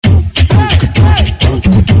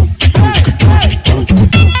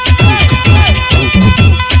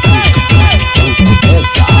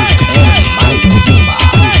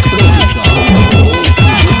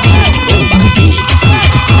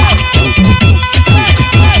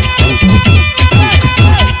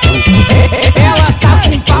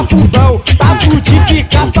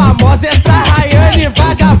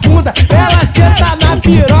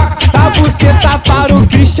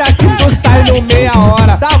Christian que tu sai no meia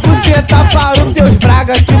hora. Dá buceta para os teus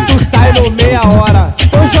braga que tu sai no meia hora.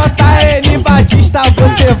 Com JN Batista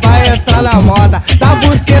você vai entrar na moda. Dá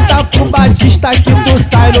buceta pro Batista que tu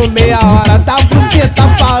sai no meia hora. Dá buceta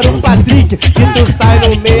para o Patrick que tu sai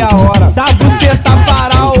no meia hora. Dá buceta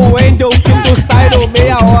para o Wendel que tu sai no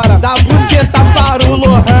meia hora. Dá buceta para o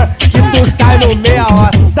Lohan que tu sai no meia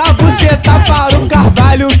hora. Dá buceta para o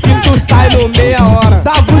Carvalho que tu sai no meia hora.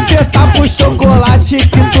 Dá buceta pro Chocolate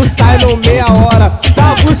que tu sai no meia hora.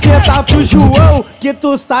 Dá buceta pro João que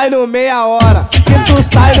tu sai no meia hora. Que tu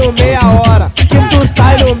sai no meia hora. Que tu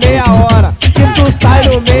sai no meia hora. Que tu sai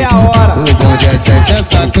no meia hora. O bonde é 7 é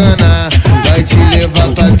sacana, vai te levar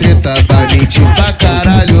pra treta, vai mentir pra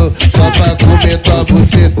caralho, só pra comer tua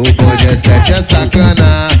buceta. O bonde é 7 é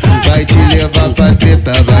sacana, vai te levar pra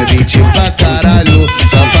treta, vai mentir pra caralho,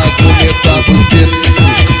 só pra comer tua buceta.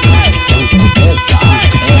 Essa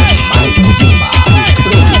é mais uma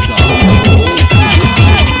produção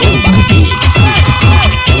BOMBAMIX.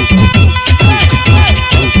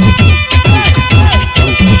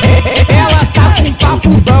 Ela tá com papo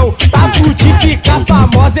bom, papo de ficar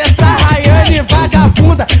famosa. Essa Rayane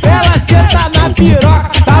vagabunda, ela senta na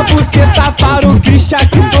piroca. Dá buceta para o Christian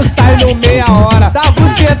que tu sai no meia hora. Dá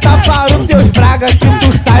buceta para os teus braga que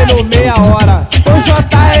tu sai no meia hora. Com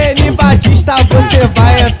JN Batista você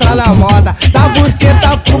vai entrar na moda. Dá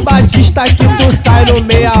buceta pro Batista que tu sai no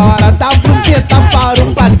meia hora. Dá buceta para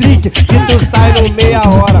o Patrick que tu sai no meia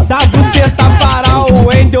hora. Dá buceta para o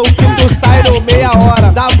Wendel que tu sai no meia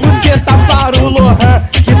hora. Dá buceta para o Lohan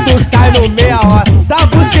que tu sai no meia hora. Dá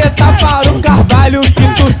buceta para o Carvalho que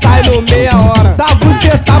tu sai no meia hora. Dá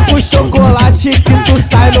buceta pro Chocolate que tu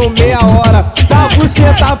sai no meia hora. Dá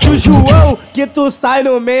buceta pro João que tu sai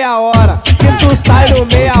no meia hora. Que tu sai no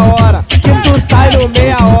meia hora. Que tu sai no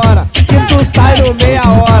meia hora. Que tu sai no meia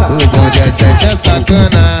hora. O bonde é 7 é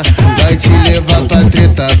sacana, vai te levar pra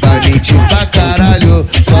treta, vai mentir pra caralho,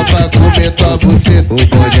 só pra comer tua buceta. O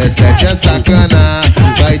bonde é 7 é sacana,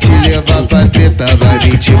 vai te levar pra treta, vai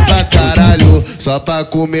mentir pra caralho, só pra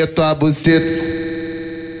comer tua buceta.